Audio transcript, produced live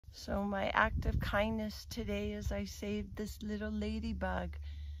So my act of kindness today is I saved this little ladybug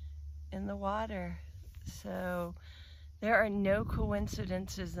in the water. So there are no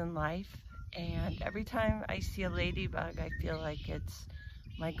coincidences in life, and every time I see a ladybug, I feel like it's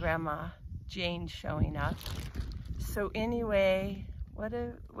my grandma Jane showing up. So anyway, what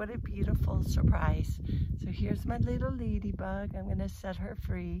a beautiful surprise. So here's my little ladybug. I'm gonna set her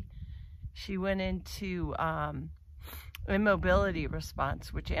free. She went into immobility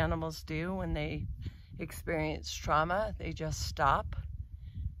response, which animals do when they experience trauma. They just stop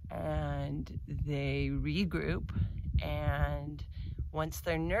and they regroup, and once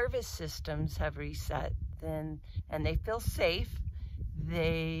their nervous systems have reset, then and they feel safe,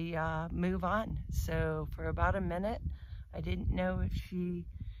 they move on. So for about a minute, I didn't know if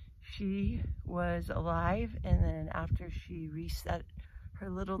she was alive, and then after she reset her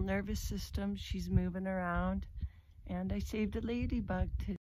little nervous system, she's moving around, and I saved a ladybug today.